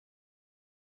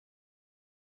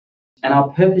And our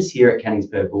purpose here at Canning's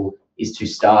Purple is to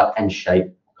start and shape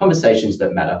conversations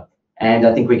that matter. And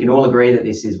I think we can all agree that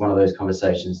this is one of those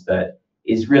conversations that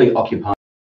is really occupying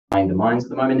the minds at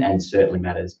the moment and certainly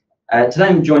matters. Today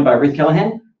I'm joined by Ruth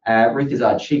Callaghan. Ruth is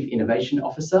our Chief Innovation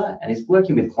Officer and is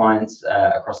working with clients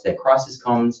across their crisis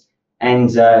comms.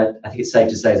 And I think it's safe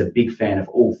to say is a big fan of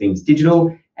all things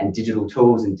digital and digital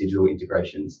tools and digital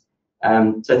integrations.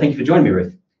 So thank you for joining me,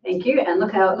 Ruth. Thank you. And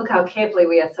look how carefully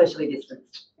we are socially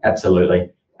distanced.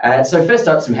 Absolutely. So first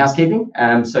up, some housekeeping.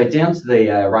 So down to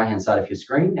the right-hand side of your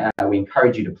screen, we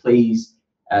encourage you to please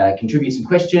contribute some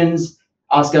questions,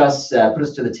 ask us, put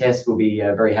us to the test. We'll be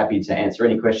very happy to answer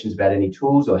any questions about any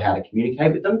tools or how to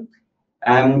communicate with them.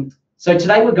 So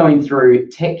today we're going through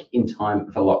tech in time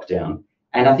of a lockdown.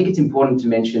 And I think it's important to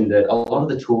mention that a lot of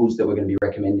the tools that we're going to be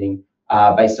recommending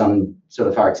are based on sort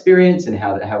of our experience and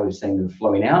how we've seen them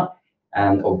flowing out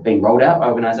or being rolled out by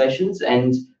organisations.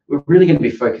 And we're really going to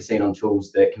be focusing on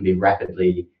tools that can be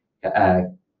rapidly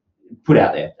put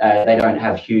out there. They don't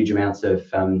have huge amounts of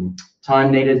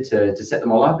time needed to set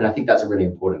them all up, and I think that's a really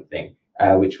important thing,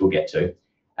 which we'll get to.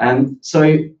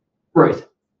 So, Ruth,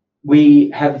 we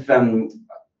have,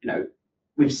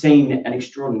 we've seen an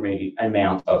extraordinary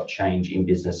amount of change in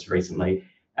business recently.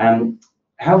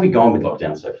 How have we gone with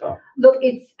lockdown so far? Look,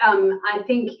 it's I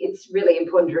think it's really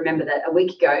important to remember that a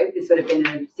week ago this would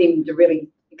have seemed a really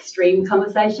extreme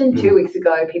conversation. 2 weeks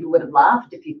ago, people would have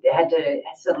laughed if you had to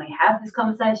suddenly have this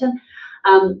conversation.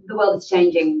 The world is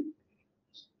changing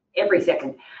every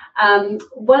second.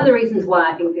 One of the reasons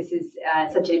why I think this is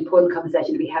such an important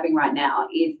conversation to be having right now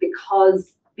is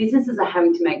because businesses are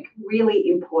having to make really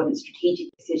important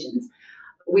strategic decisions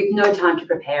with no time to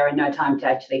prepare and no time to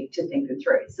actually think them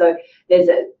through. So there's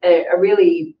a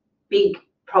really big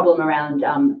problem around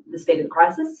the speed of the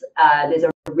crisis. There's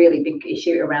a really big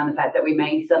issue around the fact that we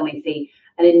may suddenly see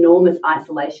an enormous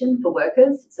isolation for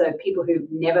workers. So people who've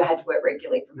never had to work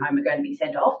regularly from home are going to be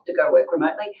sent off to go work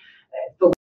remotely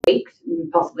for weeks,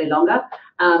 possibly longer.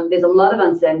 There's a lot of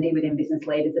uncertainty within business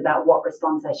leaders about what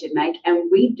response they should make. And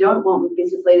we don't want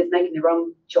business leaders making the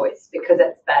wrong choice because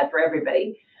that's bad for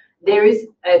everybody. There is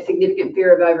a significant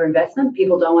fear of overinvestment.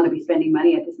 People don't want to be spending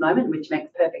money at this moment, which makes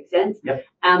perfect sense. Yep.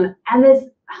 And there's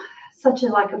such a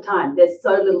lack of time. There's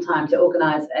so little time to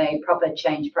organise a proper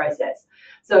change process.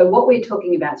 So what we're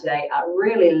talking about today are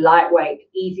really lightweight,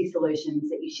 easy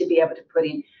solutions that you should be able to put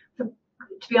in, for,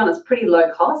 to be honest, pretty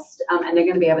low cost, and they're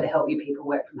going to be able to help you people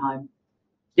work from home.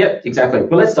 Yep, exactly.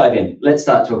 Well, let's dive in. Let's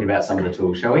start talking about some of the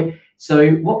tools, shall we? So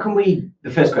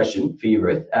the first question for you,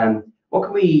 Ruth,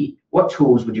 what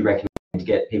tools would you recommend to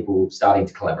get people starting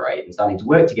to collaborate and starting to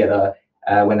work together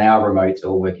when they are remote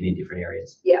or working in different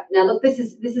areas? Yeah. Now, look, this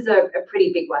is a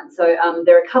pretty big one. So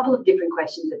there are a couple of different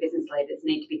questions that business leaders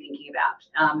need to be thinking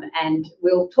about, and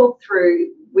we'll talk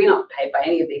through. We're not paid by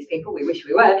any of these people. We wish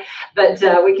we were, but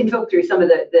we can talk through some of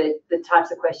the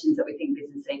types of questions that we think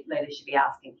business leaders should be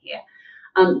asking here.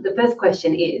 The first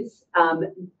question is, are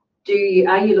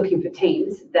you looking for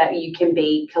teams that you can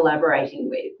be collaborating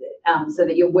with so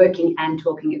that you're working and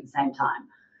talking at the same time?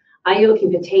 Are you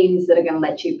looking for teams that are going to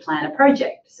let you plan a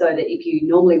project so that if you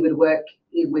normally would work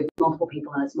with multiple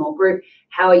people in a small group,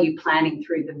 how are you planning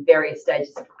through the various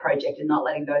stages of a project and not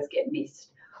letting those get missed?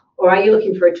 Or are you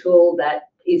looking for a tool that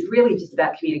is really just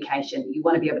about communication? You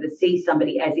want to be able to see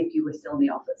somebody as if you were still in the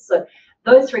office. So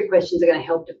those three questions are going to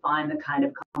help define the kind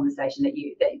of conversation that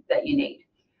you need.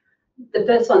 The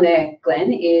first one there,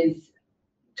 Glenn, is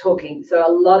talking. So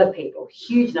a lot of people,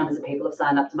 huge numbers of people have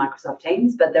signed up to Microsoft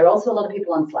Teams, but there are also a lot of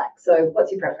people on Slack. So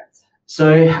what's your preference?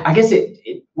 So I guess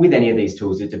with any of these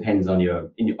tools, it depends on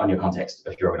your context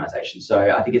of your organization.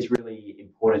 So I think it's really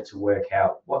important to work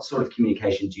out what sort of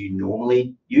communication do you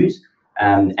normally use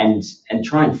and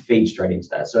try and feed straight into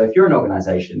that. So if you're an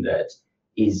organization that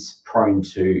is prone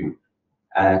to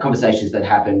conversations that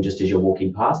happen just as you're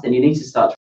walking past, then you need to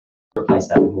start to replace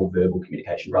that with more verbal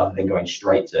communication rather than going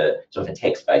straight to sort of a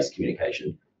text-based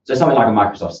communication. So something like a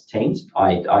Microsoft Teams,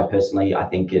 I personally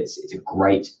think it's a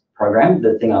great program.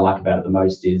 The thing I like about it the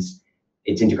most is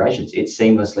its integrations. It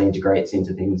seamlessly integrates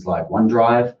into things like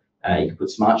OneDrive. You can put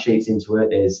smart sheets into it.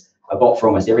 There's a bot for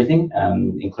almost everything,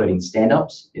 including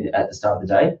stand-ups at the start of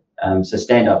the day. So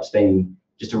stand-ups being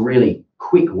just a really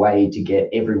quick way to get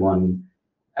everyone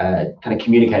kind of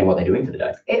communicating what they're doing for the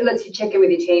day. It lets you check in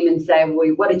with your team and say, well,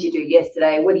 what did you do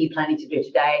yesterday? What are you planning to do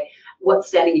today? What's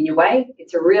standing in your way?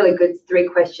 It's a really good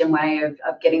 3-question way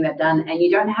of getting that done. And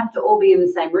you don't have to all be in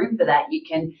the same room for that. You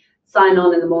can sign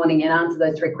on in the morning and answer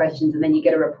those 3 questions, and then you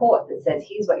get a report that says,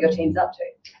 here's what your team's up to.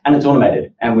 And it's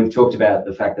automated. And we've talked about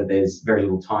the fact that there's very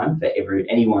little time for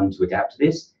anyone to adapt to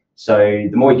this. So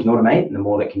the more you can automate and the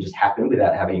more that can just happen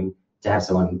without having to have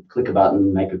someone click a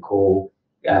button, make a call,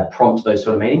 prompt those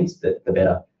sort of meetings, the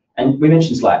better. And we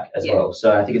mentioned Slack as well,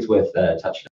 so I think it's worth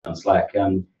touching on Slack.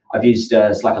 I've used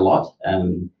Slack a lot.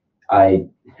 I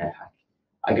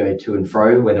go to and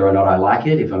fro whether or not I like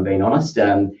it, if I'm being honest.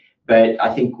 But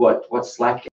I think what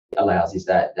Slack allows is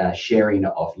that sharing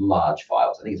of large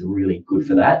files. I think it's really good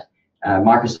for that.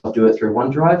 Microsoft do it through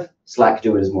OneDrive. Slack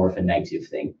do it as more of a native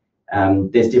thing.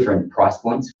 There's different price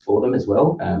points for them as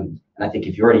well. And I think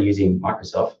if you're already using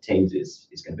Microsoft, Teams is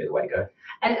going to be the way to go.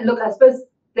 And look, I suppose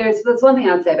there's one thing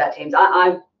I'd say about Teams.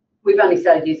 We've only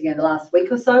started using it in the last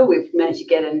week or so. We've managed to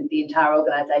get the entire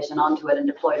organisation onto it and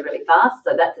deployed really fast.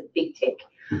 So that's a big tick.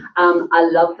 I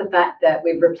love the fact that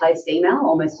we've replaced email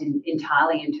almost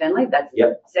entirely internally. That's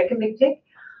the second big tick.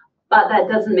 But that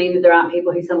doesn't mean that there aren't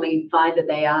people who suddenly find that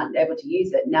they aren't able to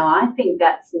use it. Now, I think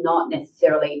that's not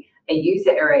necessarily a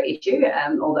user error issue,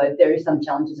 although there is some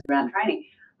challenges around training.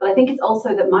 But I think it's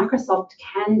also that Microsoft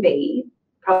can be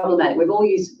problematic. We've all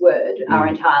used Word our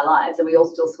entire lives, and we all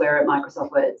still swear at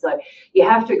Microsoft Word. So you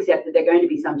have to accept that there are going to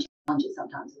be some challenges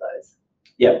sometimes with those.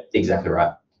 Yep, exactly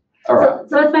right. All right.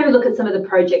 So let's maybe look at some of the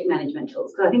project management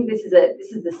tools, because I think this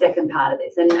is the second part of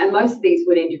this, and most of these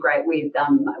would integrate with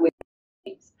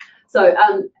Teams. So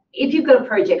if you've got a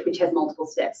project which has multiple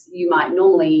steps, you might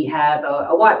normally have a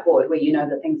whiteboard where you know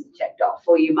that things are checked off,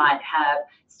 or you might have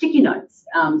sticky notes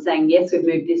saying, yes, we've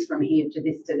moved this from here to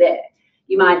this to there.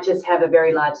 You might just have a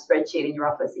very large spreadsheet in your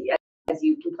office. As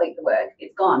you complete the work,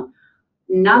 it's gone.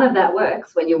 None of that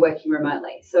works when you're working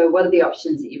remotely. So what are the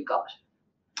options that you've got?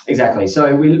 Exactly.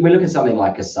 So we look at something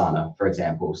like Asana, for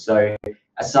example. So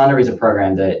Asana is a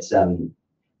program that,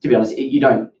 to be honest,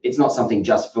 it's not something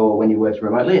just for when you're working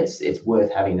remotely. It's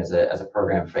worth having as a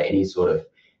program for any sort of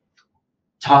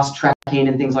task tracking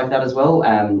and things like that as well.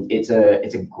 It's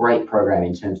a great program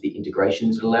in terms of the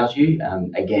integrations it allows you.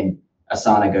 Again,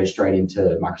 Asana goes straight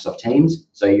into Microsoft Teams.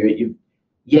 So you've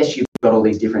got all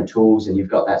these different tools, and you've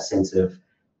got that sense of,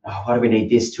 oh, why do we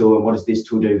need this tool, and what does this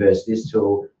tool do versus this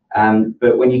tool?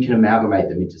 But when you can amalgamate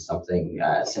them into something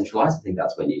centralized, I think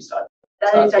that's when you start.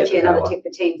 That is actually another tip for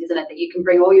Teams, isn't it? That you can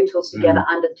bring all your tools together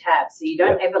under the tab, so you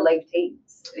don't ever leave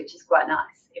Teams, which is quite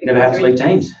nice. Never have to leave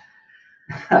Teams.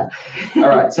 All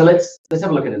right, so let's have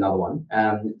a look at another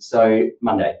one. So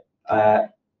Monday.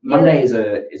 Monday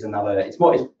is another. It's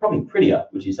probably prettier.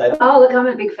 Would you say that? Oh, look, I'm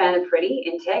a big fan of pretty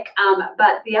in tech.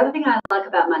 But the other thing I like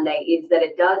about Monday is that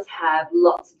it does have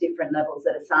lots of different levels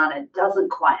that Asana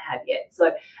doesn't quite have yet.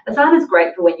 So Asana is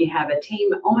great for when you have a team,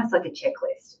 almost like a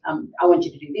checklist. I want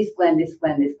you to do this plan, this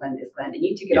plan, this plan, this plan, and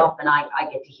you tick it off, and I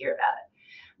get to hear about it.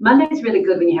 Monday is really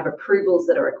good when you have approvals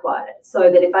that are required,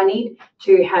 so that if I need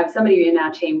to have somebody in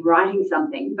our team writing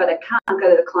something, but I can't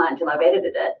go to the client until I've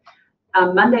edited it,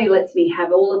 Monday lets me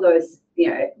have all of those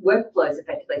workflows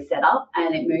effectively set up,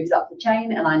 and it moves up the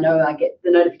chain, and I know I get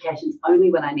the notifications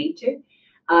only when I need to.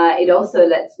 It also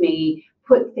lets me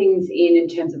put things in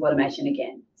terms of automation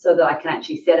again, so that I can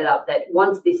actually set it up that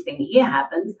once this thing here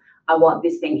happens, I want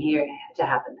this thing here to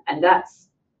happen. And that's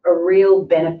a real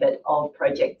benefit of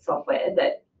project software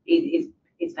that is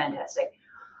fantastic.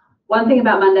 One thing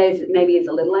about Monday is that maybe it's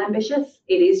a little ambitious.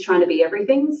 It is trying to be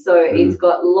everything. So it's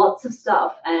got lots of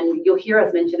stuff, and you'll hear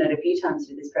us mention it a few times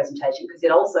through this presentation, because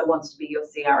it also wants to be your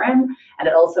CRM, and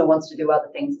it also wants to do other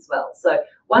things as well. So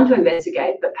one to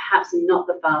investigate, but perhaps not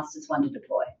the fastest one to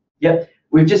deploy. Yep.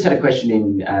 We've just had a question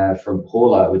in from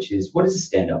Paula, which is, what is a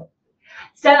stand-up?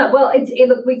 Stand-up, well,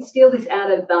 look, we steal this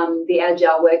out of the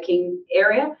agile working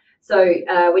area. So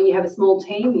when you have a small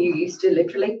team, you used to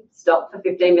literally stop for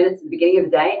 15 minutes at the beginning of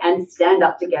the day and stand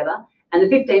up together. And the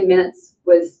 15 minutes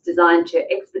was designed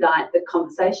to expedite the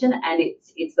conversation. And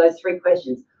it's those three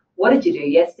questions. What did you do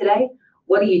yesterday?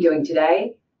 What are you doing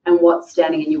today? And what's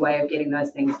standing in your way of getting those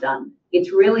things done?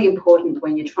 It's really important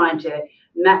when you're trying to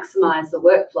maximize the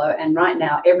workflow. And right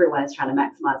now, everyone is trying to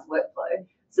maximize workflow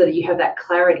so that you have that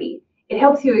clarity. It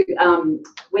helps you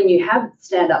when you have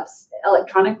stand-ups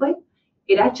electronically.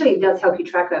 It actually does help you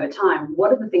track over time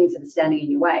what are the things that are standing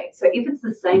in your way. So if it's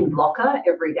the same blocker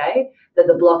every day, that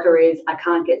the blocker is I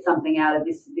can't get something out of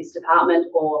this department,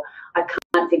 or I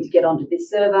can't seem to get onto this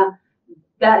server,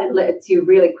 that lets you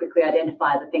really quickly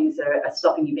identify the things that are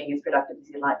stopping you being as productive as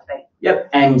you'd like to be. Yep,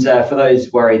 and for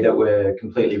those worried that we're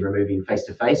completely removing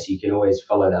face-to-face, you can always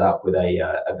follow that up with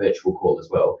a virtual call as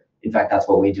well. In fact, that's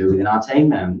what we do within our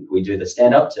team. We do the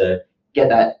stand-up to get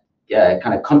that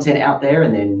kind of content out there,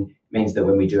 and then means that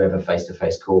when we do have a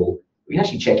face-to-face call, we can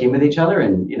actually check in with each other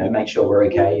and make sure we're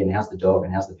okay, and how's the dog,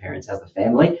 and how's the parents, how's the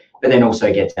family, but then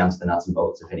also get down to the nuts and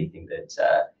bolts of anything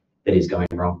that is going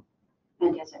wrong.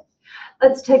 Fantastic.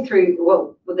 let's take through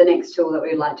what the next tool that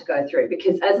we'd like to go through,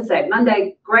 because as I say,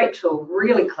 Monday, great tool,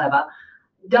 really clever.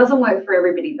 Doesn't work for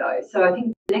everybody though. So I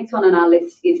think the next one on our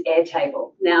list is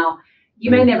Airtable. Now, you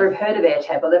may never have heard of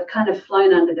Airtable. They've kind of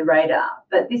flown under the radar,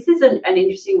 but this is an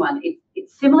interesting one.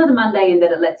 It's similar to Monday in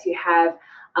that it lets you have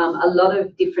a lot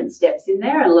of different steps in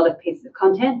there and a lot of pieces of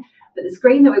content. But the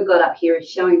screen that we've got up here is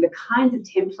showing the kinds of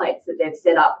templates that they've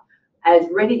set up as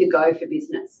ready to go for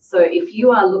business. So if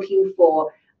you are looking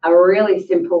for a really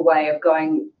simple way of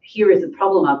going, here is a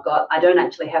problem I've got, I don't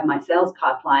actually have my sales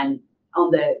pipeline on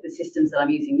the systems that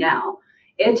I'm using now,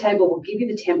 Airtable will give you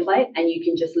the template and you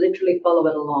can just literally follow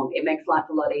it along. It makes life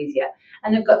a lot easier.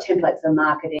 And they've got templates for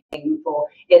marketing, for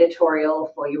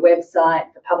editorial, for your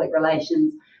website, for public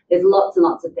relations. There's lots and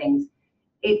lots of things.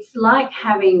 It's like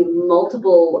having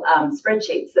multiple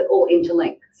spreadsheets that all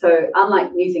interlink. So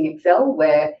unlike using Excel,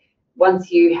 where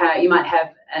once you might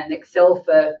have an Excel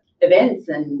for events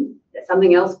and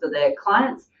something else for their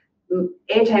clients,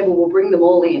 Airtable will bring them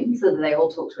all in so that they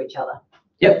all talk to each other.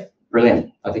 Yep,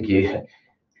 brilliant. I think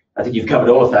you've covered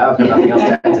all of that. I've got nothing else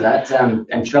to add to that.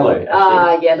 And Trello.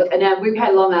 Yeah. Look, and now we've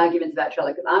had long arguments about Trello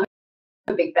because I'm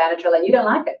a big fan of Trello, and you don't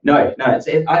like it. No.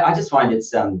 I just find it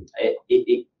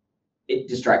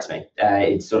distracts me.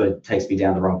 It sort of takes me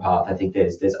down the wrong path. I think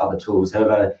there's other tools.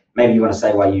 However, maybe you want to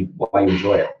say why you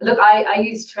enjoy it. Look, I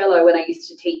used Trello when I used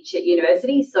to teach at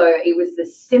university, so it was the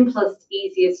simplest,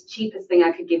 easiest, cheapest thing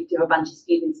I could give to a bunch of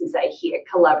students and say, here,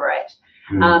 collaborate.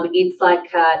 It's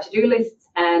like to-do lists,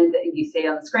 and you see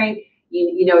on the screen,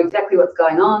 you know exactly what's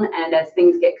going on, and as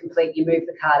things get complete, you move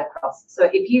the card across. So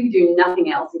if you do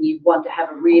nothing else and you want to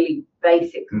have a really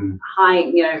basic,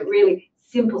 really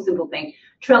simple thing,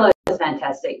 Trello is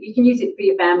fantastic. You can use it for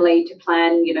your family to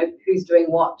plan, who's doing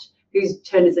what, whose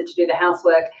turn is it to do the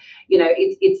housework.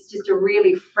 It's just a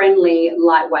really friendly,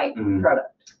 lightweight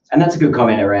product. And that's a good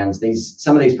comment around these.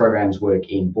 Some of these programs work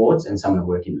in boards and some of them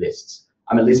work in lists.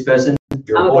 I'm a list person,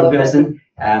 you're a board person.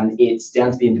 It's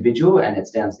down to the individual and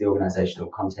it's down to the organizational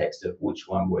context of which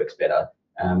one works better.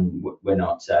 We're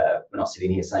not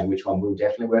sitting here saying which one will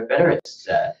definitely work better. It's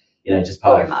just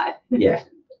part of. We might. Yeah,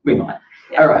 we might.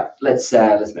 Yeah. All right, let's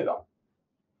move on.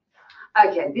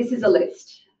 Okay, this is a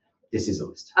list. This is a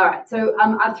list. All right, so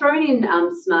I've thrown in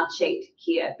Smartsheet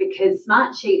here because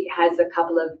Smartsheet has a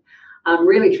couple of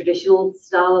really traditional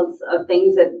styles of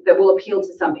things that will appeal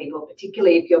to some people,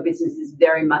 particularly if your business is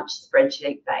very much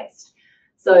spreadsheet based.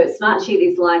 So Smartsheet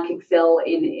is like Excel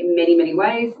in many, many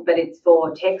ways, but it's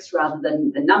for text rather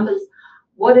than the numbers.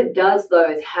 What it does though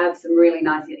is have some really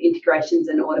nice integrations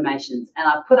and automations. And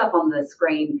I've put up on the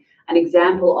screen an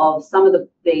example of some of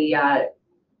the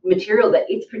material that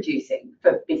it's producing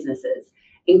for businesses,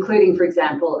 including, for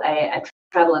example, a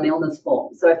travel and illness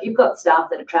form. So if you've got staff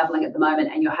that are traveling at the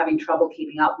moment and you're having trouble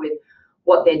keeping up with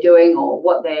what they're doing or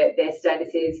what their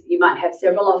status is, you might have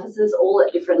several officers all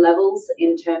at different levels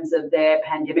in terms of their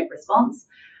pandemic response.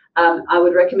 I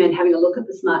would recommend having a look at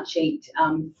the Smartsheet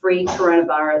free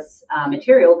coronavirus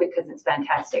material because it's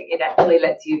fantastic. It actually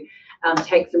lets you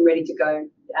take some ready to go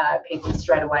pieces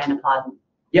straight away and apply them.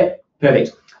 Yep,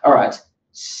 perfect. All right.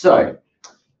 So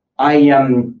I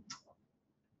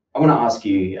want to ask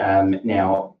you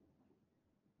now,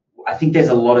 I think there's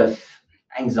a lot of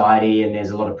anxiety and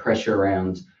there's a lot of pressure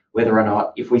around whether or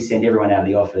not, if we send everyone out of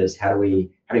the office, how do we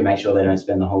make sure they don't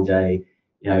spend the whole day,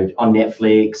 on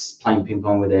Netflix, playing ping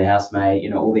pong with their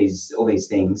housemate, all these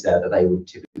things that they would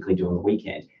typically do on the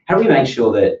weekend. How do we make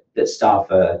sure that staff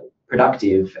are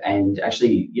productive and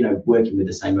actually, working with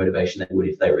the same motivation they would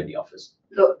if they were in the office?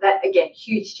 Look, that again,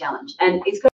 huge challenge, and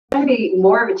it's going to be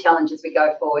more of a challenge as we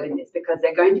go forward in this because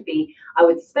they're going to be, I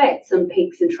would suspect, some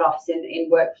peaks and troughs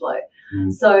in workflow.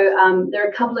 So there are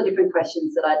a couple of different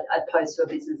questions that I'd pose to a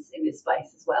business in this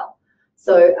space as well.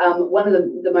 So one of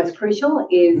the most crucial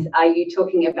is, are you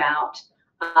talking about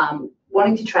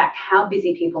wanting to track how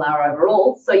busy people are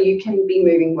overall so you can be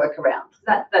moving work around?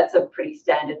 That's a pretty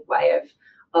standard way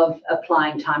of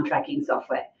applying time tracking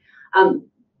software.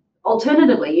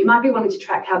 Alternatively, you might be wanting to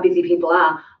track how busy people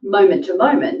are moment to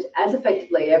moment as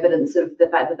effectively evidence of the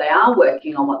fact that they are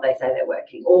working on what they say they're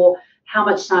working, or how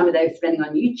much time are they spending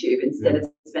on YouTube instead of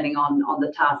spending on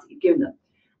the tasks that you've given them.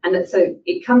 And so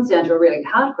it comes down to a really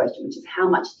hard question, which is how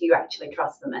much do you actually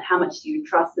trust them and how much do you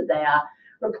trust that they are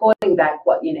reporting back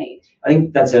what you need? I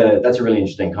think that's a really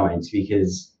interesting comment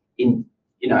because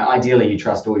ideally you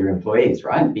trust all your employees,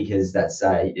 right? Because that's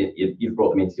you've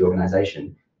brought them into the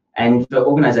organization. And for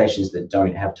organizations that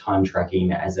don't have time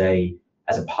tracking as a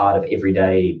part of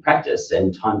everyday practice,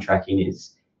 and time tracking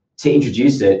is, to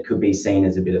introduce it could be seen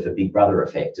as a bit of a big brother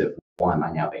effect of why am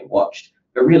I now being watched?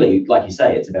 But really, like you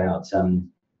say, it's about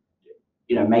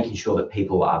making sure that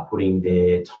people are putting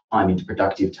their time into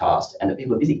productive tasks and that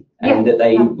people are busy and that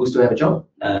they will still have a job,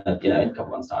 in a couple of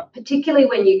months' time. Particularly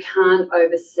when you can't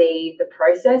oversee the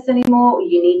process anymore,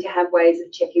 you need to have ways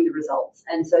of checking the results.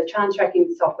 And so chance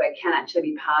tracking software can actually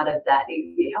be part of that.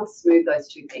 It helps smooth those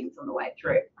two things on the way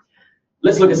through.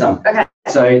 Let's look at some. Okay.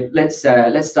 So let's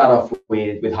start off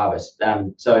with Harvest.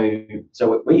 So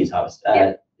we use Harvest.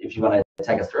 If you want to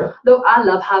take us through it. Look, I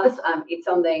love Harvest. It's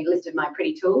on the list of my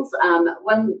pretty tools.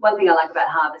 One thing I like about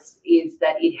Harvest is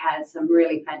that it has some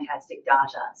really fantastic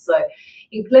data. So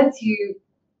it lets you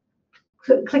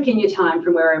click in your time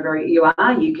from wherever you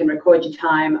are. You can record your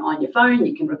time on your phone.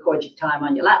 You can record your time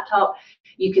on your laptop.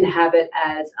 You can have it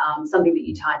as something that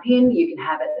you type in. You can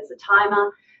have it as a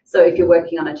timer. So if you're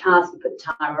working on a task, you put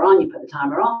the timer on, you put the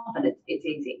timer off, and it's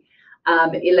easy.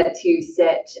 It lets you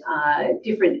set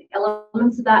different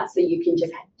elements of that, so you can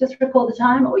just record the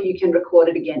time, or you can record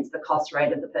it against the cost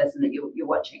rate of the person that you're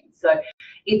watching. So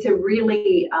it's a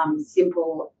really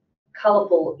simple,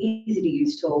 colourful, easy to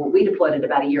use tool. We deployed it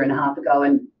about 1.5 years ago,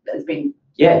 and it's been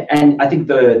and I think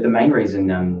the main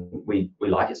reason we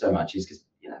like it so much is because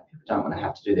people don't want to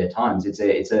have to do their times. It's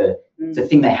a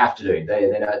thing they have to do.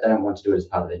 They don't want to do it as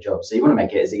part of their job. So you want to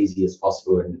make it as easy as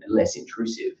possible and less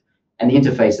intrusive. And the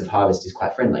interface of Harvest is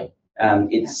quite friendly.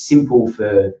 It's simple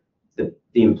for the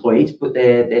employee to put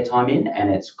their time in, and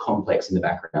it's complex in the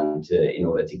background in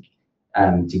order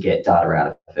to get data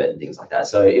out of it and things like that.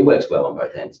 So it works well on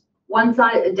both ends. One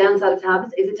downside of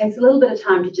Harvest is it takes a little bit of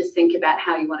time to just think about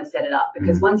how you want to set it up,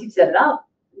 because once you've set it up,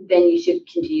 then you should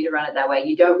continue to run it that way.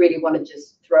 You don't really want to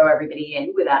just throw everybody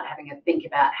in without having a think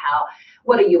about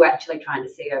what are you actually trying to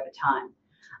see over time.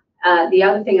 The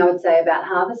other thing I would say about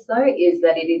Harvest, though, is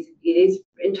that it is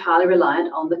entirely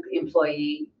reliant on the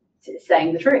employee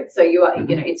saying the truth. So you are,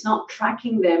 it's not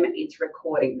tracking them, it's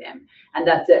recording them, and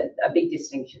that's a big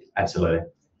distinction. Absolutely.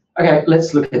 Okay,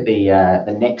 let's look at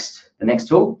the next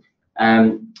tool.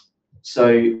 So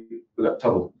we've got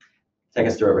Toggle. Take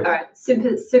us through it, Ruth. All right,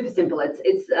 super simple.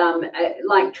 It's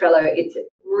like Trello. It's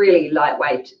really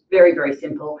lightweight, very, very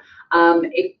simple.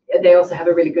 They also have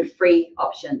a really good free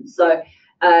option. So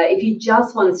if you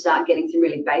just want to start getting some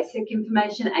really basic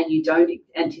information and you don't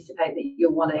anticipate that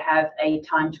you'll want to have a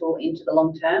time tool into the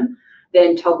long term,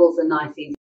 then Toggle's a nice,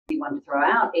 easy one to throw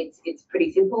out. It's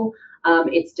pretty simple.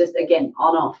 It's just, again,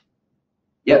 on off.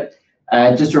 Yep.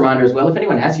 Just a reminder as well, if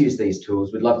anyone has used these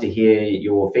tools, we'd love to hear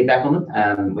your feedback on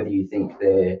them, whether you think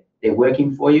they're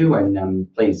working for you,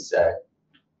 and please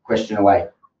question away.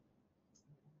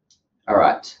 All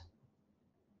right.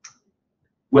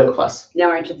 Work Plus. Now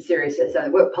we're into the serious, so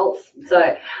Work Pulse.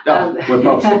 So, Work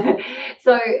Pulse.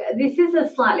 So this is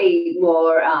a slightly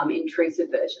more intrusive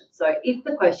version. So if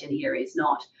the question here is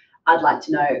not, I'd like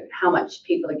to know how much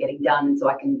people are getting done so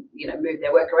I can, move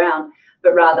their work around,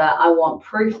 but rather I want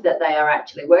proof that they are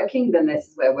actually working, then this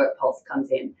is where Work Pulse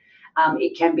comes in.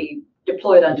 It can be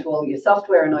deployed onto all your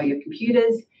software and all your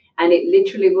computers, and it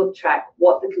literally will track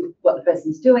what the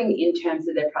person's doing in terms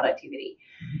of their productivity.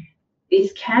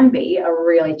 This can be a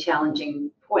really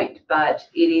challenging point, but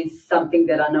it is something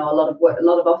that I know a lot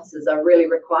of offices are really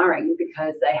requiring,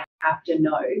 because they have to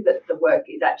know that the work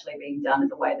is actually being done in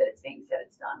the way that it's being said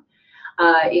it's done.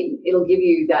 It'll give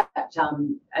you that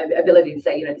ability to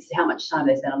say, this is how much time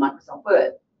they spent on Microsoft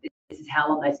Word. This is how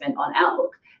long they spent on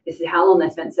Outlook. This is how long they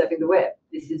spent surfing the web.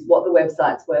 This is what the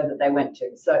websites were that they went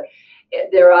to. So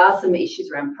there are some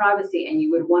issues around privacy, and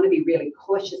you would want to be really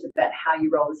cautious about how you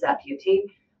roll this out to your team.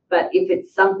 But if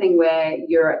it's something where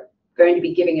you're going to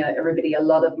be giving everybody a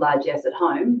lot of largesse at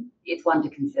home, it's one to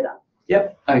consider.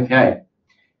 Yep. Okay.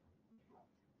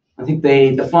 I think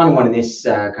the final one in this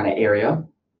kind of area,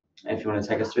 if you want to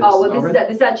take us through this. Oh, well,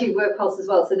 this is actually Work Pulse as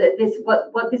well. So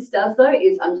what this does, though,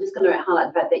 is I'm just going to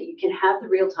highlight the fact that you can have the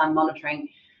real-time monitoring,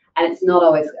 and it's not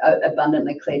always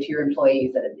abundantly clear to your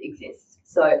employees that it exists.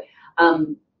 So,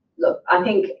 look, I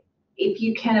think if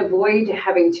you can avoid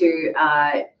having to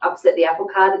upset the apple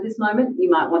cart at this moment, you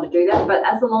might want to do that. But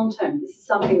as a long term, this is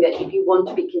something that if you want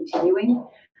to be continuing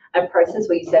a process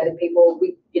where you say to people,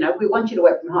 we want you to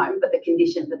work from home, but the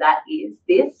condition for that is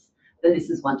this, then this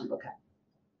is one to look at.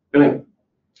 Brilliant.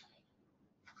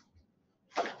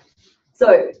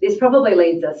 So this probably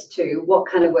leads us to what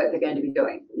kind of work they're going to be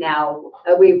doing. Now,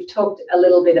 we've talked a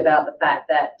little bit about the fact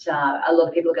that a lot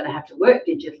of people are going to have to work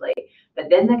digitally, but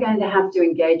then they're going to have to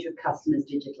engage with customers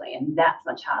digitally, and that's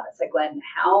much harder. So Glenn,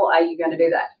 how are you going to do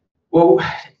that? Well,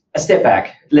 a step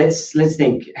back. Let's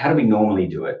think, how do we normally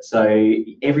do it? So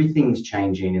everything's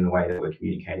changing in the way that we're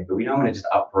communicating, but we don't want to just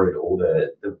uproot all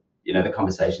the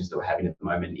conversations that we're having at the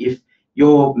moment. If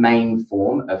your main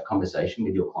form of conversation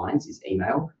with your clients is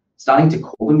email, starting to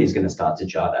call them is going to start to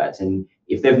jar that. And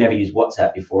if they've never used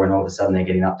WhatsApp before and all of a sudden they're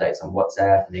getting updates on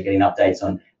WhatsApp and they're getting updates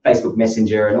on Facebook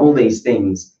Messenger and all these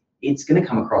things, it's going to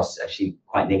come across actually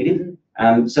quite negative.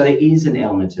 So there is an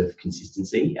element of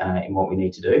consistency in what we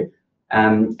need to do.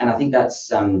 And I think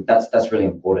that's really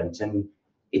important. And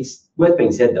it's worth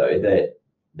being said though that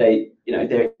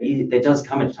there does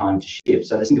come a time to shift.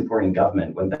 So the Singaporean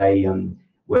government, when they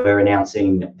were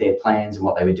announcing their plans and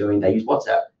what they were doing, they used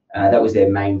WhatsApp. That was their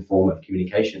main form of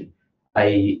communication.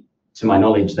 To my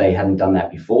knowledge, they hadn't done that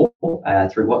before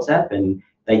through WhatsApp, and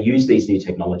they used these new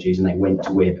technologies and they went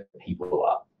to where people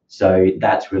are. So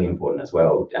that's really important as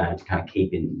well to kind of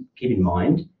keep in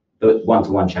mind that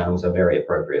one-to-one channels are very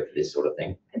appropriate for this sort of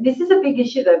thing. This is a big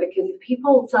issue though, because if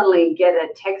people suddenly get a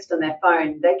text on their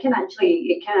phone, it can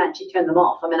actually turn them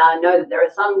off. I mean, I know that there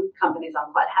are some companies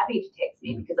I'm quite happy to text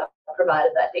me because I've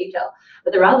provided that detail,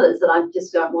 but there are others that I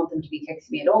just don't want them to be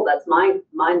texting me at all. That's my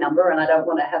number, and I don't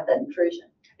want to have that intrusion.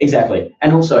 Exactly.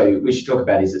 And also we should talk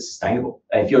about, is it sustainable?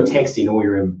 If you're texting all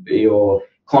your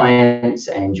clients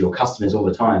and your customers all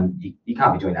the time, you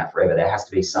can't be doing that forever. There has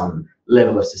to be some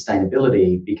level of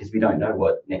sustainability, because we don't know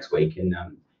what next week and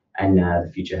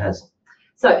the future has.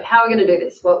 So how are we going to do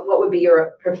this? What would be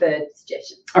your preferred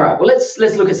suggestion? All right, well, let's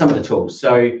look at some of the tools.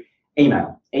 So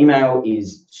email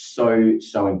is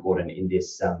so important in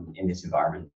this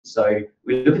environment. So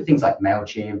we look at things like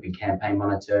MailChimp and Campaign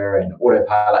Monitor and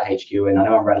Autopilot HQ, and I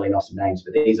know I'm rattling off some names,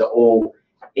 but these are all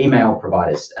email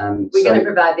providers. We're going to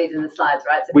provide these in the slides,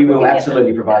 right? So we will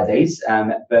absolutely provide these,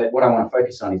 but what I want to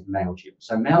focus on is MailChimp.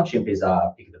 So MailChimp is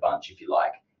our pick of the bunch, if you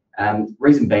like.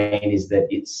 Reason being is that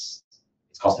it's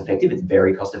cost effective. It's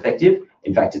very cost effective.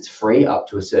 In fact, it's free up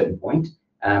to a certain point.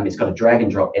 It's got a drag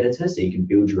and drop editor, so you can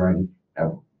build your own,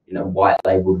 white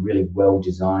labeled, really well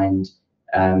designed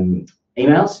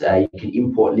emails. You can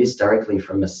import lists directly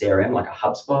from a CRM like a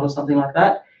HubSpot or something like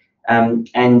that,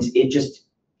 and it just,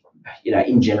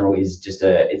 in general, is just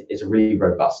it's a really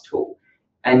robust tool.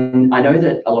 And I know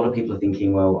that a lot of people are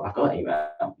thinking, well, I've got email,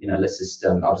 let's just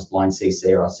I'll just blind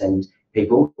CC or I'll send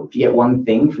people. If you get one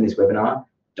thing from this webinar,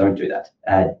 don't do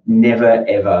that. Never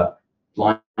ever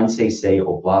blind CC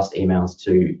or blast emails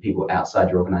to people outside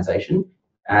your organization.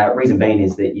 Reason being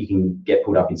is that you can get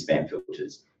pulled up in spam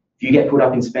filters. If you get pulled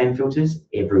up in spam filters,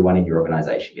 everyone in your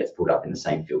organization gets pulled up in the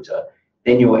same filter.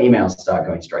 Then your emails start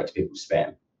going straight to people's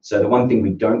spam. So the one thing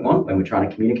we don't want when we're trying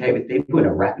to communicate with people in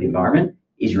a rapid environment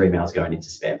is your emails going into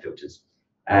spam filters.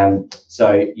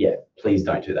 So yeah, please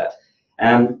don't do that.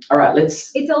 All right,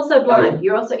 It's also blind.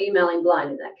 You're also emailing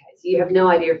blind in that case. You have no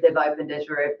idea if they've opened it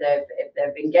or if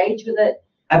they've engaged with it.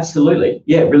 Absolutely.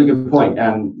 Yeah, really good point.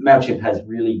 MailChimp has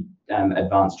really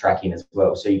advanced tracking as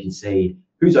well. So you can see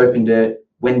who's opened it,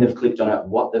 when they've clicked on it,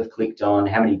 what they've clicked on,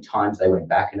 how many times they went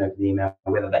back and opened the email,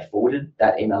 whether they forwarded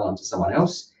that email onto someone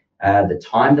else, the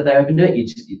time that they opened it.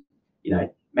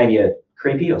 Maybe a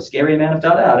creepy or scary amount of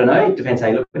data. I don't know. It depends how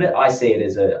you look at it. I see it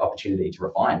as an opportunity to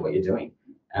refine what you're doing.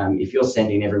 If you're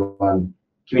sending everyone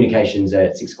communications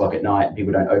at 6 o'clock at night and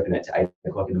people don't open it to 8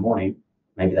 o'clock in the morning,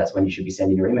 maybe that's when you should be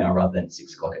sending your email rather than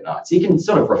 6 o'clock at night. So you can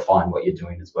sort of refine what you're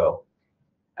doing as well.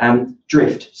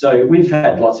 Drift. So we've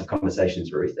had lots of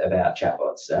conversations, Ruth, about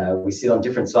chatbots. We sit on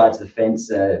different sides of the fence,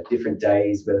 different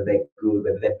days, whether they're good,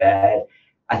 whether they're bad.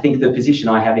 I think the position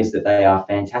I have is that they are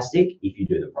fantastic if you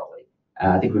do them properly.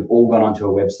 I think we've all gone onto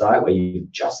a website where you've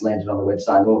just landed on the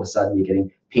website and all of a sudden you're getting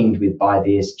pinged with buy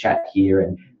this, chat here,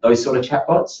 and those sort of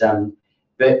chatbots.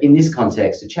 But in this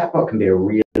context, a chatbot can be a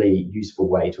really useful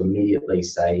way to immediately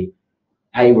say,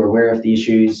 hey, we're aware of the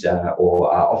issues,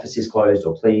 or our office is closed,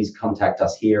 or please contact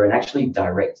us here, and actually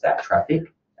direct that traffic.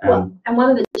 And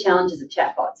one of the challenges of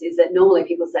chatbots is that normally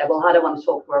people say, well, I don't want to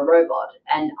talk to a robot,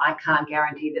 and I can't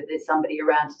guarantee that there's somebody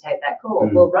around to take that call.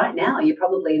 Well, right now, you're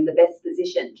probably in the best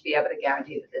position to be able to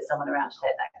guarantee that there's someone around to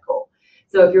take that call.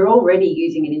 So if you're already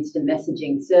using an instant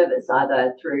messaging service,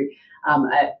 either through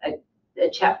a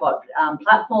chatbot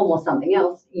platform or something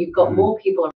else, you've got more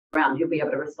people around who'll be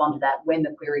able to respond to that when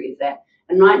the query is there.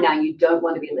 And right now, you don't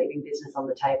want to be leaving business on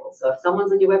the table. So if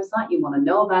someone's on your website, you want to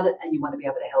know about it and you want to be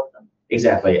able to help them.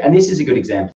 Exactly. And this is a good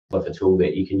example of a tool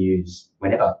that you can use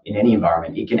whenever, in any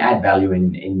environment. It can add value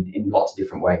in lots of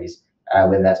different ways,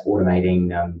 whether that's automating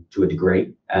to a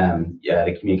degree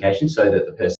the communication, so that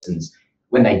the person's,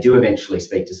 when they do eventually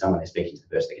speak to someone, they're speaking to the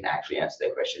person that can actually answer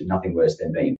their question. Nothing worse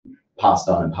than being passed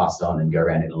on and go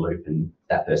around in a loop, and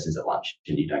that person's at lunch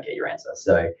and you don't get your answer.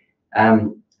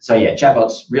 So yeah,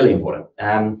 chatbots, really important.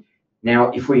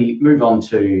 Now, if we move on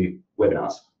to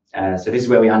webinars, so this is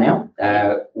where we are now.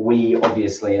 We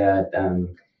obviously are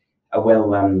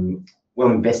well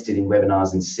well invested in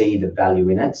webinars and see the value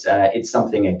in it. It's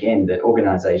something, again, that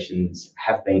organisations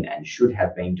have been and should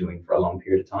have been doing for a long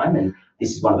period of time, and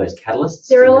this is one of those catalysts.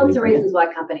 There are lots of reasons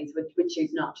why companies would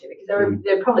choose not to, because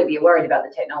they'd probably be worried about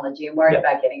the technology and worried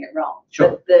about getting it wrong. Sure.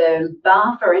 But the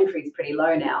bar for entry is pretty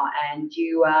low now, and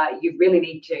you really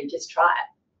need to just try it.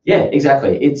 Yeah,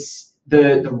 exactly. It's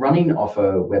the running off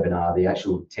a webinar, the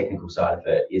actual technical side of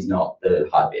it is not the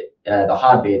hard bit. The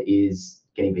hard bit is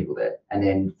getting people there and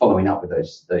then following up with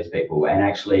those people and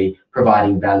actually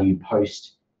providing value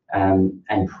post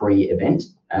and pre-event,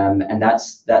 and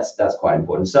that's quite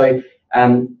important. So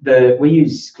we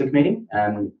use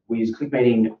ClickMeeting. We use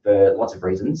ClickMeeting for lots of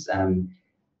reasons,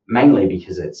 mainly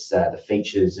because it's the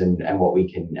features and what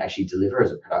we can actually deliver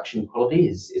as a production quality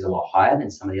is a lot higher than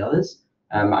some of the others.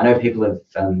 I know people have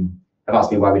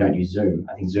asked me why we don't use Zoom.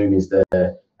 I think Zoom is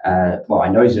I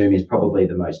know Zoom is probably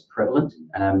the most prevalent.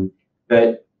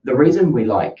 But the reason we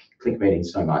like ClickMeeting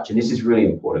so much, and this is really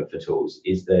important for tools,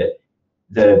 is that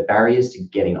the barriers to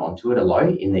getting onto it are low,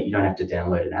 in that you don't have to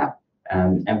download an app.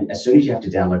 And as soon as you have to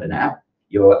download an app,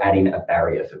 you're adding a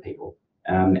barrier for people.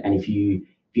 And if you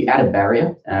add a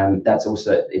barrier,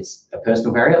 it's a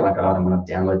personal barrier, like, oh, I don't want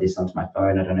to download this onto my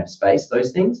phone, I don't have space,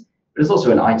 those things. But it's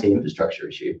also an IT infrastructure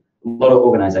issue. A lot of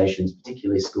organizations,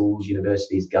 particularly schools,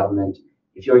 universities, government,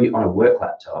 if you're on a work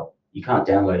laptop, you can't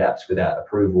download apps without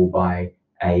approval by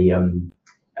the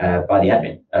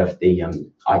admin of the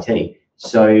IT.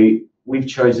 So we've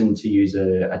chosen to use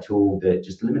a tool that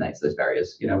just eliminates those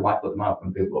barriers. Why put them up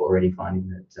when people are already finding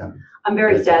that? I'm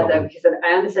very sad though, because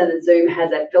I understand that Zoom has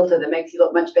that filter that makes you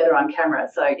look much better on camera.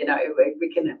 So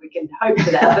we can hope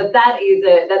for that. But that is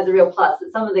a real plus.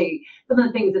 That some of the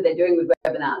things that they're doing with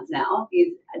webinars now is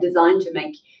designed to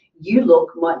make you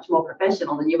look much more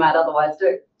professional than you might otherwise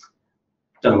do.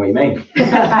 Don't know what you mean.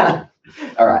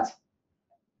 All right.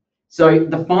 So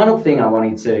the final thing I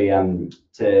wanted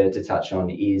to touch on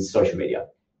is social media.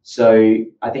 So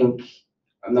I think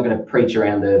I'm not going to preach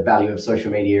around the value of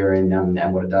social media and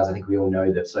what it does. I think we all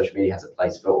know that social media has a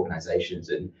place for organisations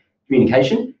and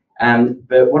communication.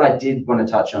 But what I did want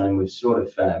to touch on, and we've sort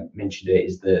of mentioned it,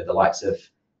 is the likes of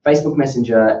Facebook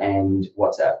Messenger and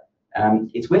WhatsApp.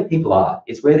 It's where people are.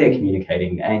 It's where they're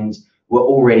communicating, and we're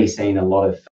already seeing a lot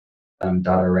of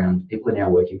data around people are now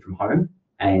working from home,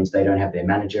 and they don't have their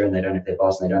manager and they don't have their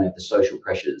boss and they don't have the social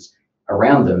pressures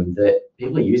around them, that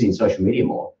people are using social media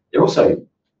more. They're also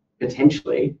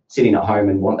potentially sitting at home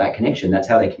and want that connection. That's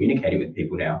how they're communicating with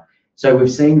people now. So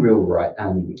we've seen real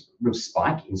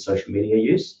spike in social media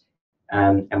use.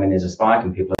 And when there's a spike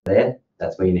and people are there,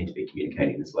 that's where you need to be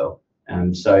communicating as well.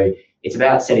 So it's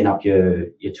about setting up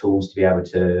your tools to be able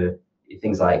to,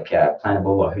 things like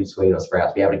Plannable or Hootsuite or Sprout,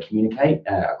 to be able to communicate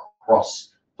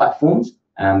across platforms.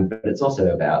 But it's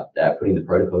also about putting the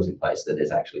protocols in place that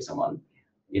there's actually someone,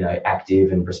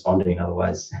 active and responding.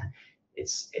 Otherwise,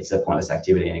 it's a pointless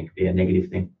activity and it could be a negative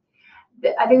thing.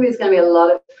 I think there's going to be a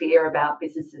lot of fear about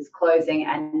businesses closing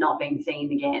and not being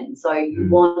seen again. So you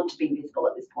want to be visible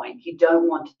at this point. You don't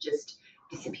want to just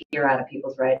disappear out of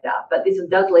people's radar. But this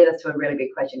does lead us to a really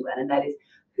big question, Glenn, and that is,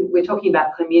 we're talking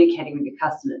about communicating with your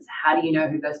customers. How do you know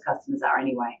who those customers are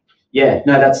anyway? Yeah,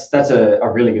 no, that's a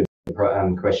really good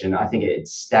question. I think it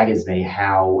staggers me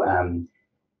how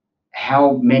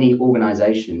many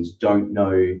organizations don't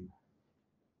know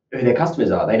who their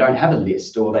customers are. They don't have a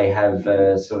list, or they have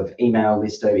a sort of email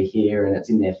list over here and it's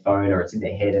in their phone or it's in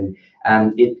their head.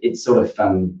 And it's sort of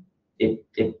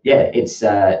it's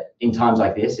in times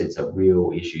like this, it's a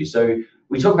real issue. So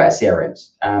we talk about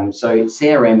CRMs. So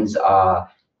CRMs are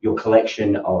your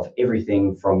collection of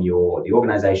everything from the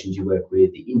organizations you work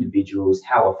with, the individuals,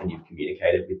 how often you've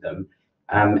communicated with them.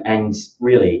 And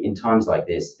really, in times like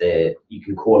this, you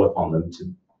can call upon them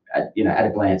to, at a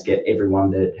glance, get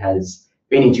everyone that has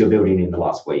been into your building in the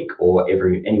last week, or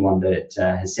anyone that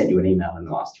has sent you an email in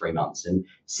the last 3 months, and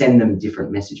send them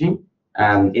different messaging.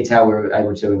 It's how we're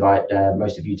able to invite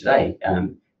most of you today.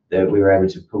 That we were able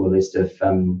to pull a list of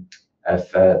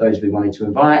those we wanted to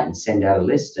invite and send out a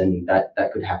list, and that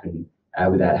could happen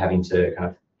without having to kind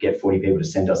of get 40 people to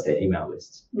send us their email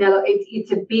lists. Now,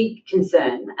 it's a big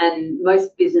concern, and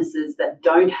most businesses that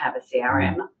don't have a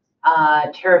CRM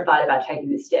are terrified about taking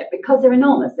this step because they're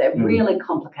enormous. They're really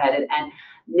complicated, and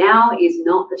now is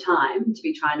not the time to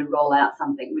be trying to roll out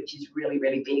something which is really,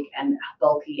 really big and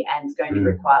bulky and is going to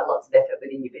require lots of effort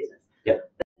within your business. Yep.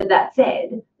 But that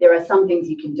said, there are some things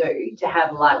you can do to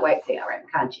have lightweight CRM,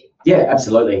 can't you? Yeah,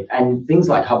 absolutely. And things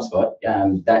like HubSpot,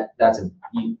 that's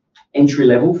entry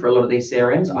level for a lot of these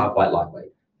CRMs are quite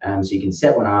lightweight. So you can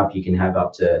set one up, you can have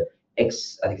up to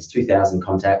X, I think it's 2,000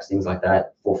 contacts, things like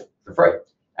that for free.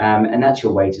 And that's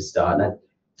your way to start. And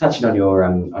touching on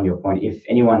your point, if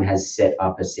anyone has set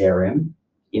up a CRM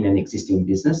in an existing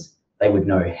business, they would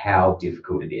know how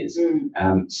difficult it is.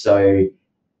 So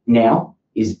now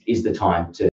is the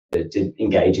time to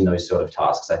engage in those sort of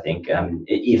tasks. I think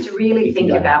to really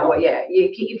think about what,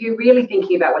 if you're really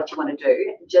thinking about what you want to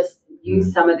do, just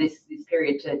use some of this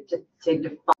period to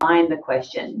define the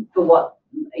question for what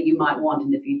you might want in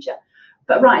the future.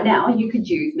 But right now, you could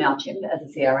use MailChimp as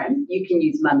a CRM. You can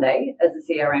use Monday as a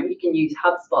CRM. You can use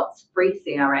HubSpot's free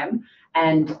CRM.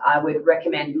 And I would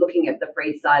recommend looking at the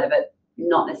free side of it,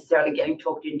 not necessarily getting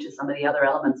talked into some of the other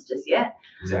elements just yet.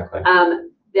 Exactly.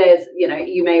 There's,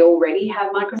 you may already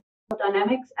have Microsoft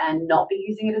Dynamics and not be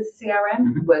using it as a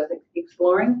CRM, worth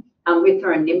exploring. We've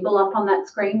thrown Nimble up on that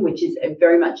screen, which is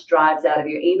very much drives out of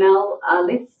your email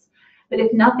lists. But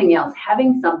if nothing else,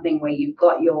 having something where you've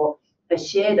got a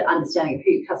shared understanding of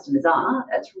who your customers are,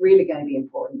 that's really going to be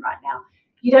important right now.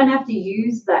 You don't have to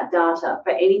use that data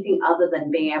for anything other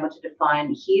than being able to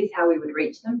define, here's how we would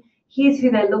reach them, here's who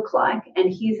they look like,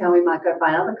 and here's how we might go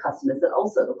find other customers that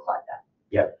also look like that.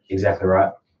 Yep, exactly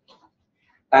right.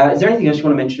 Is there anything else you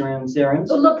want to mention around CRMs?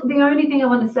 Well, look, the only thing I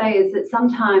want to say is that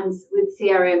sometimes with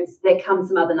CRMs, there come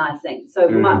some other nice things. So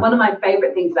one of my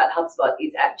favorite things about HubSpot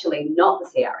is actually not the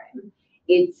CRM.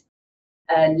 It's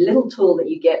a little tool that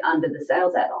you get under the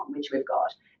sales add-on, which we've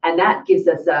got. And that gives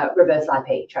us reverse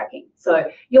IP tracking. So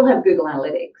you'll have Google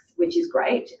Analytics, which is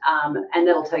great. And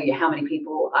that'll tell you how many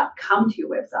people come to your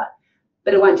website,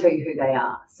 but it won't tell you who they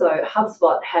are. So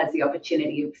HubSpot has the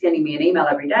opportunity of sending me an email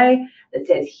every day that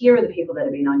says, here are the people that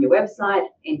have been on your website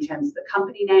in terms of the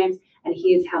company names, and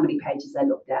here's how many pages they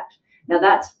looked at. Now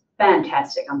that's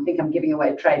fantastic. I think I'm giving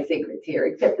away trade secrets here,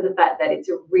 except for the fact that it's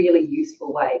a really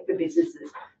useful way for businesses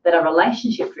that are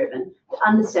relationship driven to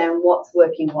understand what's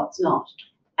working, what's not,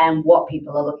 and what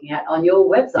people are looking at on your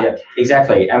website. Yeah,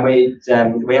 exactly. And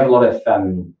we have a lot of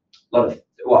well,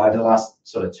 over the last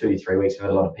sort of 2-3 weeks, we've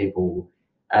had a lot of people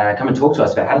come and talk to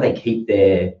us about how do they keep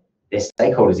their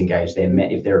stakeholders engaged.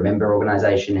 If they're a member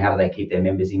organisation, how do they keep their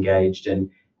members engaged?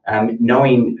 And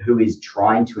knowing who is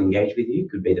trying to engage with you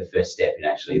could be the first step in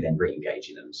actually then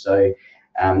re-engaging them. So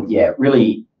yeah,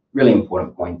 really, really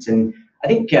important point. And I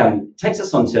think takes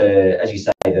us on to, as you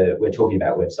say, we're talking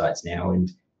about websites now,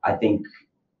 and I think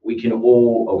we can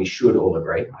all, or we should all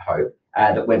agree, I hope,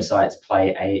 that websites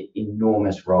play an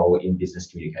enormous role in business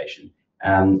communication.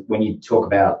 When you talk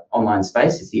about online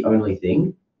space, it's the only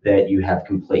thing that you have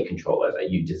complete control over.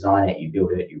 You design it, you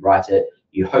build it, you write it,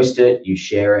 you host it, you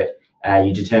share it,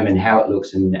 you determine how it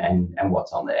looks and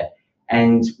what's on there.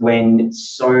 And when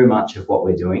so much of what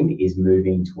we're doing is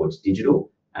moving towards digital,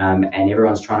 and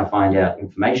everyone's trying to find out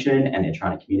information and they're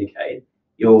trying to communicate,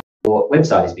 your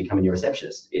website is becoming your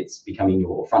receptionist. It's becoming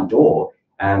your front door.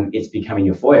 It's becoming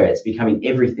your foyer. It's becoming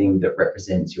everything that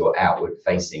represents your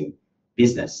outward-facing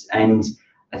business. And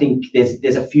I think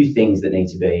there's a few things that need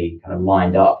to be kind of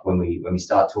lined up when we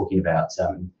start talking about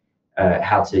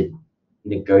how to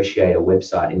negotiate a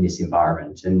website in this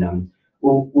environment. And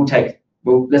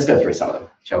let's go through some of them,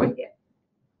 shall we? Yeah.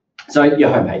 So your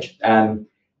homepage.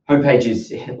 Homepage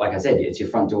is, like I said, it's your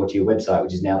front door to your website,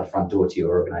 which is now the front door to your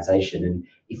organization. And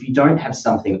if you don't have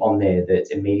something on there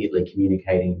that's immediately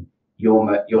communicating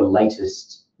your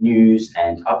latest news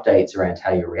and updates around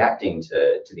how you're reacting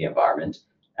to the environment,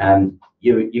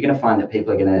 you're going to find that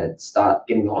people are going to start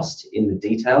getting lost in the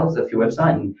details of your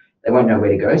website and they won't know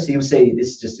where to go. So you'll see, this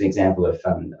is just an example of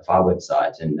our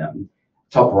website. And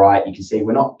top right, you can see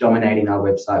we're not dominating our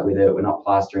website with it. We're not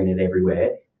plastering it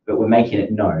everywhere, but we're making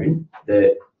it known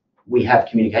that we have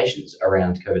communications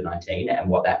around COVID-19 and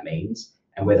what that means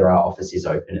and whether our office is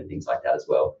open and things like that as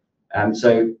well.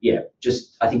 So yeah,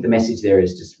 I think the message there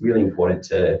is just really important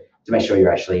to make sure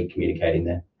you're actually communicating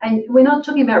there. And we're not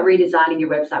talking about redesigning your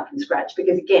website from scratch,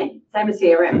 because again, same as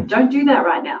CRM, don't do that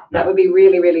right now. That would be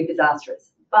really, really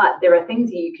disastrous. But there are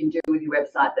things that you can do with your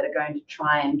website that are going to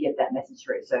try and get that message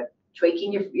through. So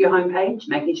tweaking your homepage,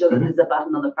 making sure that there's a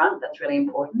button on the front, that's really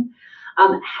important.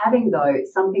 Having though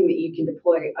something that you can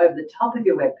deploy over the top of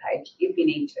your web page if you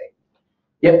need to.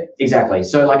 Yep, exactly.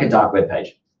 So like a dark web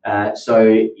page. So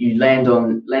you land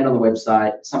on the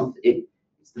website.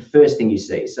 It's the first thing you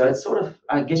see. So it's sort of,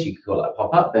 I guess you could call it a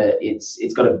pop-up, but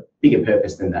it's got a bigger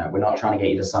purpose than that. We're not trying to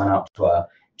get you to sign up to a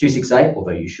 268,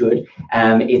 although you should.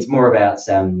 It's more about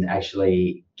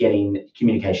actually getting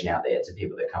communication out there to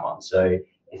people that come on. So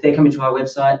if they're coming to our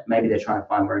website, maybe they're trying to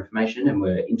find more information and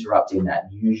we're interrupting that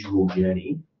usual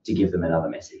journey to give them another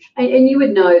message. And you would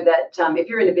know that if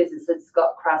you're in a business that's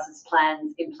got crisis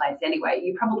plans in place anyway,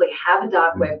 you probably have a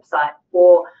dark website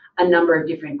or a number of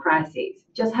different crises.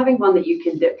 Just having one that you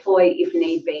can deploy if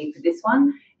need be for this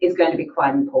one is going to be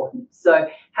quite important. So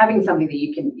having something that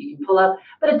you can pull up,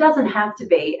 but it doesn't have to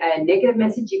be a negative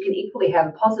message. You can equally have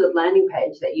a positive landing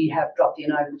page that you have dropped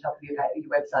in over the top of your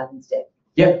website instead.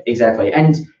 Yep, exactly.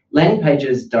 And landing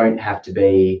pages don't have to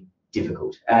be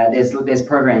difficult. There's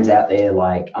programs out there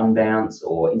like Unbounce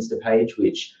or Instapage,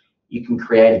 which you can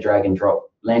create a drag and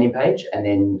drop landing page and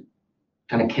then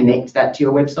kind of connect that to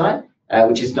your website,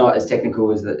 which is not as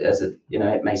technical as it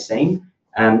it may seem.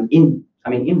 In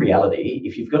reality,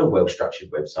 if you've got a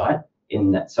well-structured website,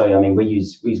 we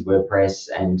use WordPress,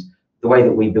 and the way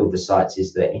that we build the sites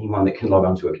is that anyone that can log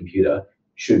onto a computer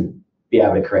should be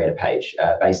able to create a page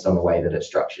based on the way that it's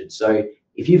structured. So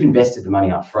if you've invested the money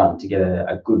up front to get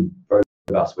a good,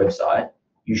 robust website,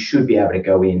 you should be able to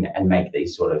go in and make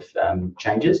these sort of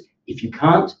changes. If you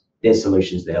can't, there's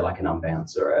solutions there like an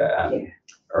Unbounce or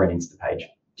an Instapage.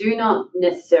 Do not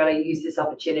necessarily use this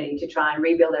opportunity to try and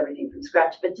rebuild everything from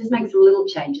scratch, but just make some little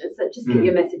changes that just get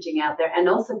your messaging out there and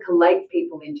also collate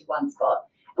people into one spot.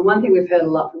 And one thing we've heard a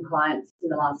lot from clients in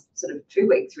the last sort of 2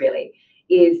 weeks really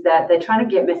is that they're trying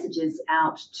to get messages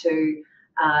out to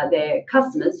their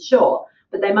customers, sure,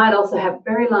 but they might also have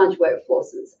very large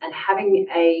workforces, and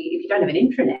if you don't have an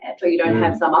intranet or you don't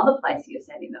have some other place you're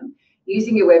sending them,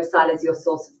 using your website as your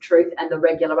source of truth and the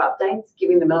regular updates,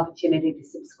 giving them an opportunity to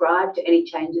subscribe to any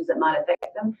changes that might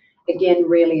affect them. Again,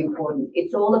 really important.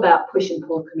 It's all about push and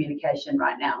pull communication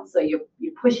right now. So you're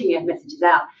pushing your messages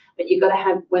out, but you've got to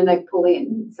have, when they pull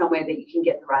in, somewhere that you can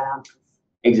get the right answers.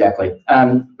 Exactly.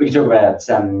 We can talk about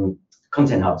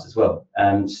content hubs as well.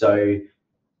 So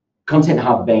Content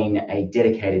Hub being a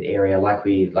dedicated area, like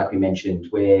we mentioned,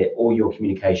 where all your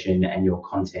communication and your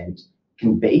content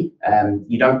can be.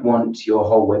 You don't want your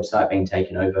whole website being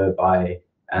taken over by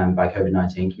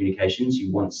COVID-19 communications.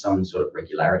 You want some sort of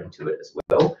regularity to it as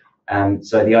well.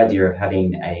 So the idea of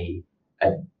having a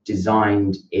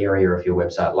designed area of your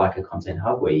website like a Content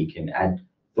Hub where you can add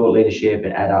thought leadership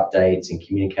and add updates and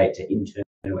communicate to internal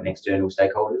and external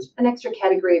stakeholders. An extra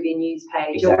category of your news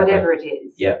page Exactly. or whatever it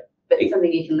is. Yeah. But it's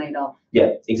something you can lead off.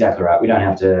 Yeah, exactly right. We don't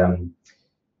have to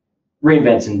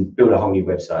reinvent and build a whole new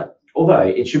website. Although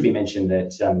it should be mentioned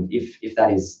that if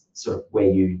that is sort of where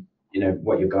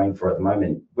what you're going for at the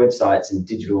moment, websites and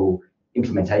digital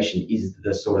implementation is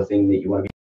the sort of thing that you want to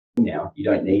be doing now. You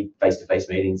don't need face-to-face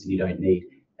meetings and you don't need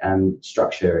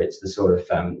structure. It's the sort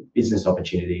of business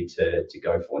opportunity to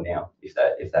go for now if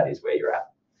that is where you're at.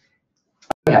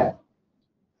 Okay.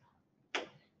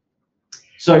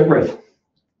 So Ruth,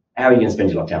 how are you going to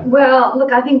spend your lockdown? Well,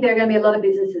 look, I think there are going to be a lot of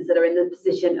businesses that are in the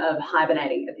position of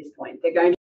hibernating at this point. They're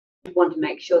going to want to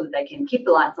make sure that they can keep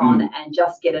the lights on and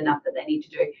just get enough that they need to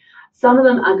do. Some of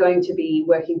them are going to be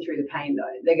working through the pain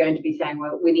though. They're going to be saying,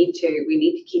 well, we need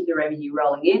to keep the revenue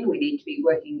rolling in. We need to be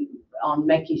working on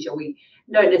making sure we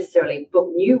don't necessarily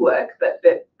book new work, but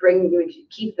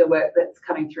keep the work that's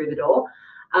coming through the door.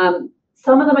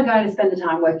 Some of them are going to spend the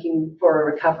time working for a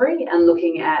recovery and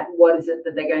looking at what is it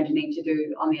that they're going to need to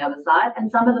do on the other side.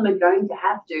 And some of them are going to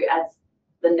have to, as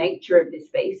the nature of this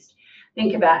beast,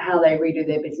 think about how they redo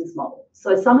their business model.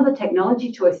 So some of the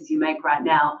technology choices you make right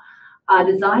now are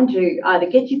designed to either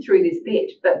get you through this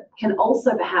bit, but can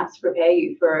also perhaps prepare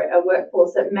you for a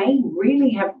workforce that may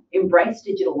really have embraced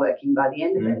digital working by the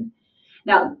end of it.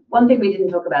 Now, one thing we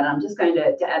didn't talk about, and I'm just going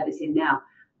to add this in now,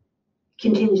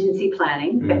 contingency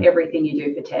planning for everything you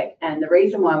do for tech. And the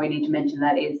reason why we need to mention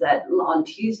that is that on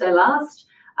Tuesday last,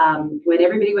 when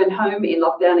everybody went home in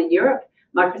lockdown in Europe,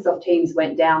 Microsoft Teams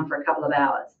went down for a couple of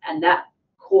hours, and that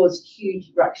caused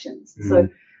huge ructions. So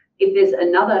if there's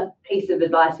another piece of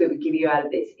advice we would give you out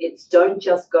of this, it's don't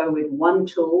just go with one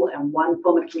tool and one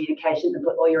form of communication and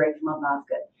put all your eggs in one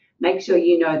basket. Make sure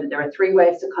you know that there are 3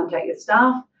 ways to contact your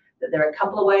staff, that there are a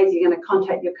couple of ways you're going to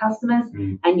contact your customers,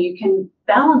 and you can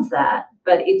balance that.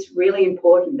 But it's really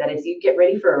important that as you get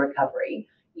ready for a recovery,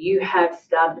 you have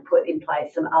started to put in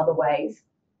place some other ways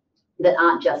that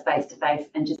aren't just face-to-face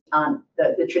and just aren't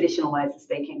the traditional ways of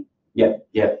speaking. Yeah,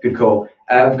 good call.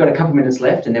 We've got a couple minutes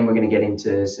left, and then we're going to get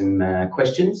into some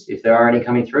questions if there are any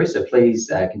coming through. So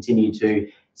please continue to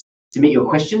submit your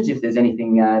questions if there's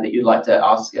anything that you'd like to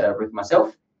ask Ruth and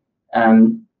myself.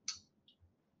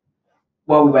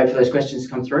 While we wait for those questions to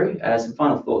come through, some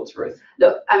final thoughts, Ruth.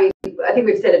 Look, I think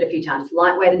we've said it a few times,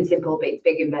 lightweight and simple beats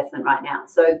big investment right now.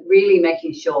 So really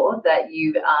making sure that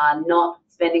you are not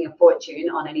spending a fortune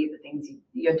on any of the things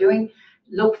you're doing.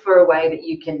 Look for a way that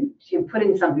you can put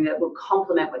in something that will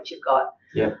complement what you've got.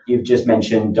 Yeah, you've just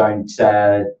mentioned don't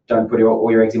put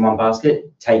all your eggs in one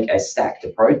basket. Take a stacked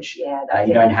approach. Yeah,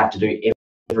 you don't have to do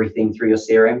everything through your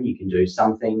CRM. You can do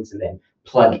some things and then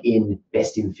plug in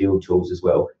best in field tools as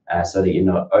well, so that you're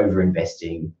not over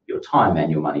investing your time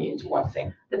and your money into one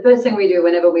thing. The first thing we do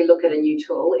whenever we look at a new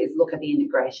tool is look at the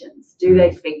integrations. Do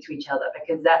they speak to each other?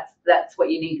 Because that's what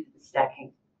you need for the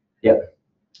stacking. Yep,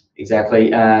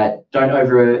 exactly. Don't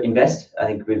over invest. I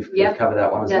think we've covered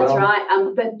that one as well. That's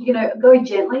right. But go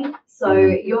gently. So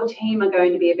your team are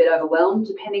going to be a bit overwhelmed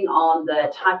depending on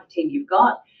the type of team you've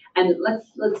got. And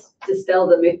let's dispel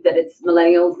the myth that it's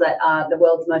millennials that are the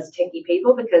world's most techie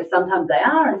people, because sometimes they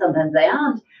are and sometimes they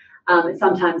aren't.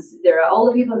 Sometimes there are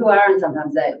older people who are, and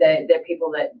sometimes they're people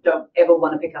that don't ever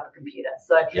want to pick up a computer.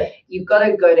 So you've got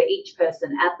to go to each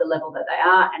person at the level that they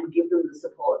are and give them the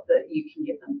support that you can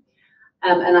give them.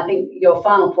 And I think your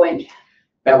final point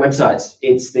about websites,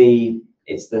 it's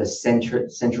the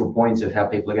central point of how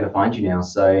people are going to find you now.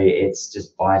 So it's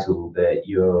just vital that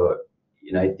you're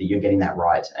getting that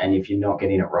right. And if you're not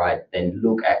getting it right, then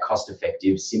look at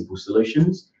cost-effective, simple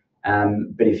solutions.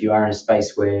 But if you are in a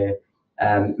space where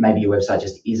maybe your website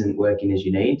just isn't working as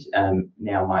you need,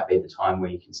 now might be the time where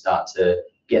you can start to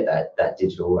get that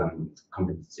digital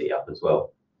competency up as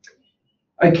well.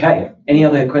 Okay, any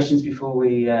other questions before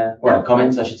we, or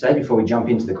comments I should say, before we jump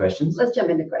into the questions? Let's jump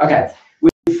into questions.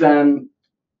 Okay,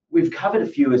 we've covered a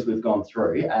few as we've gone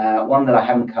through. One that I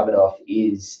haven't covered off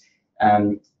is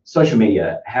social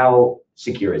media. How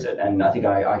secure is it? And I think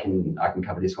I can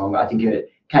cover this one, but I think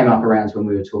it came up around when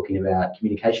we were talking about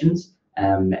communications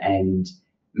and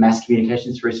mass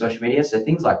communications through social media. So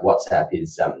things like WhatsApp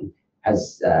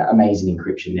has amazing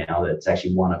encryption now. That's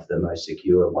actually one of the most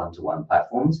secure one-to-one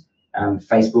platforms.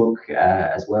 Facebook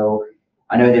as well.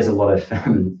 I know there's a lot of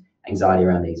anxiety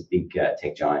around these big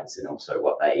tech giants and also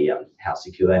what how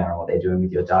secure they are and what they're doing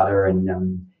with your data. And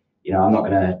I'm not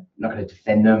gonna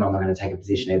defend them. I'm not going to take a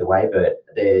position either way. But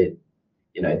they're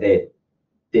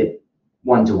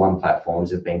one-to-one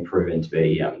platforms have been proven to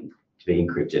be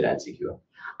encrypted and secure.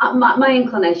 My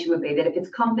inclination would be that if it's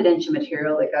confidential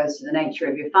material that goes to the nature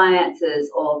of your finances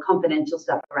or confidential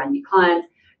stuff around your clients,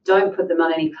 don't put them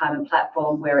on any kind of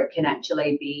platform where it can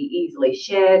actually be easily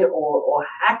shared or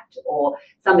hacked, or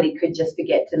somebody could just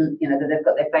forget to, that they've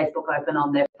got their Facebook open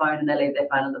on their phone and they leave their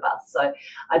phone on the bus. So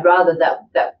I'd rather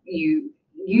that you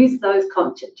use those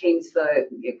teams for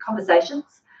conversations,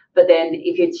 but then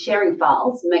if you're sharing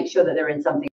files, make sure that they're in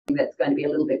something that's going to be a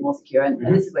little bit more secure. And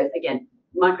this is where, again,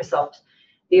 Microsoft,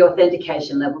 the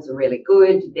authentication levels are really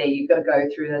good. There you've got to go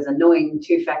through those annoying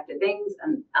two-factor things,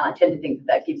 and I tend to think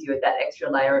that gives you that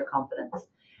extra layer of confidence.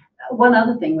 One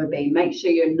other thing would be make sure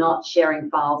you're not sharing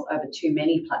files over too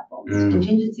many platforms.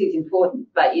 Contingency is important,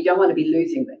 but you don't want to be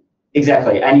losing them.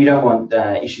 Exactly, and you don't want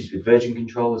issues with version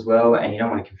control as well, and you don't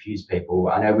want to confuse people.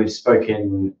 I know we've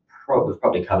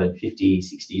probably covered 50,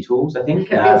 60 tools, I think. It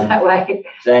feels that way.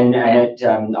 And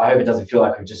I hope it doesn't feel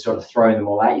like we've just sort of thrown them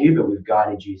all at you, but we've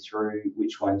guided you through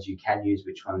which ones you can use,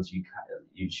 which ones you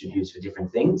should use for different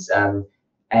things.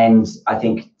 And I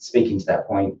think, speaking to that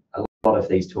point, a lot of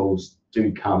these tools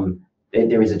do come,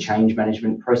 there is a change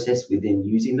management process within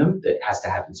using them that has to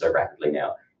happen so rapidly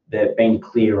now. That being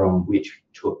clear on which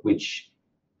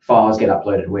files get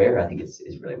uploaded where, I think is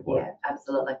really important. Yeah,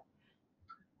 absolutely.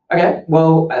 Okay,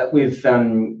 well, we've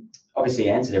obviously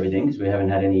answered everything because we haven't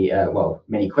had any,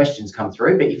 many questions come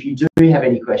through. But if you do have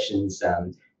any questions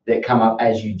that come up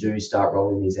as you do start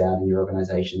rolling these out in your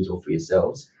organisations or for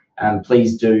yourselves,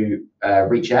 please do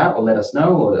reach out or let us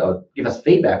know or give us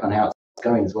feedback on how it's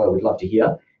going as well. We'd love to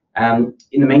hear. In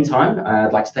the meantime,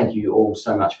 I'd like to thank you all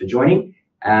so much for joining.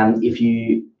 If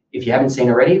you haven't seen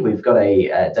already, we've got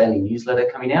a daily newsletter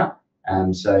coming out.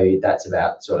 So that's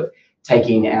about sort of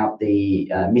taking out the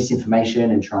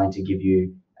misinformation and trying to give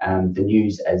you the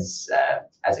news as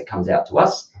it comes out to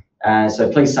us.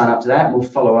 So please sign up to that. We'll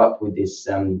follow up with this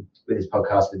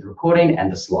podcast with the recording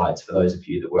and the slides for those of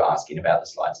you that were asking about the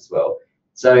slides as well.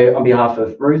 So on behalf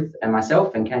of Ruth and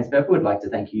myself and Cairns Purple, I'd like to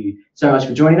thank you so much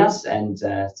for joining us and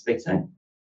speak soon.